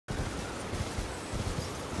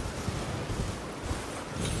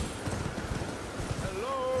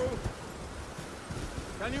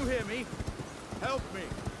Can you hear me? Help me.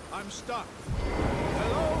 I'm stuck.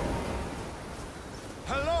 Hello?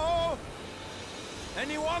 Hello?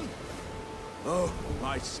 Anyone? Oh,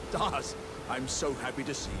 my stars. I'm so happy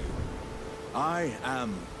to see you. I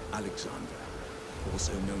am Alexander,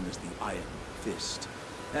 also known as the Iron Fist.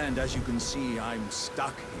 And as you can see, I'm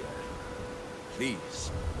stuck here.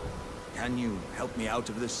 Please, can you help me out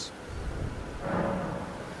of this?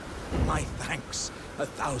 My thanks.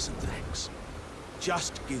 1,000 thanks.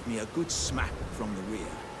 Just give me a good smack from the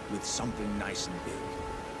rear with something nice and big.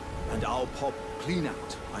 And I'll pop clean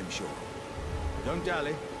out, I'm sure. Don't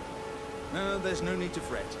dally. No, there's no need to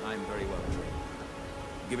fret. I'm very well trained.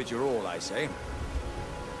 Give it your all, I say.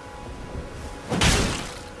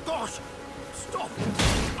 Gosh! Stop!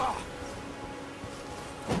 Ah!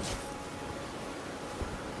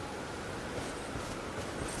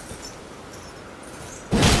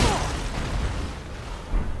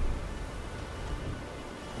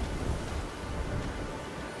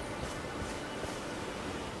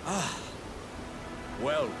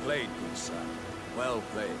 Well played, good sir. Well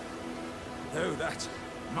played. Though that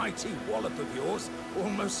mighty wallop of yours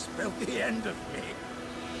almost spelled the end of me.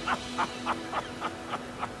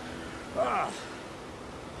 Ah.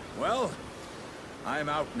 Well, I'm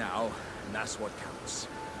out now, and that's what counts.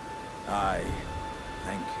 I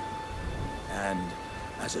thank you. And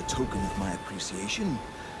as a token of my appreciation,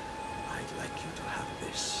 I'd like you to have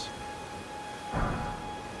this.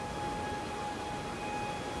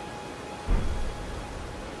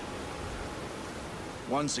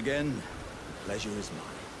 Once again, the pleasure is mine.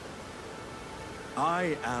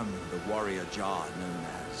 I am the warrior Jar known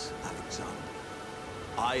as Alexander.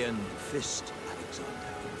 Iron Fist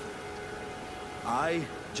Alexander, in fact. I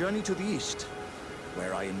journey to the east,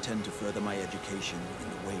 where I intend to further my education in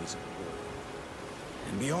the ways of war.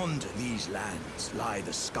 And beyond these lands lie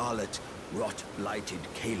the scarlet, rot-blighted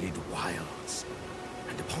Caelid Wilds.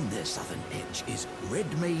 And upon their southern edge is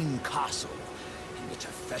Redmane Castle, in which a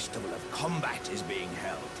festival of combat is being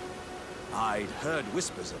held. I'd heard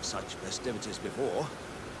whispers of such festivities before.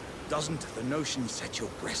 Doesn't the notion set your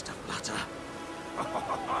breast aflutter?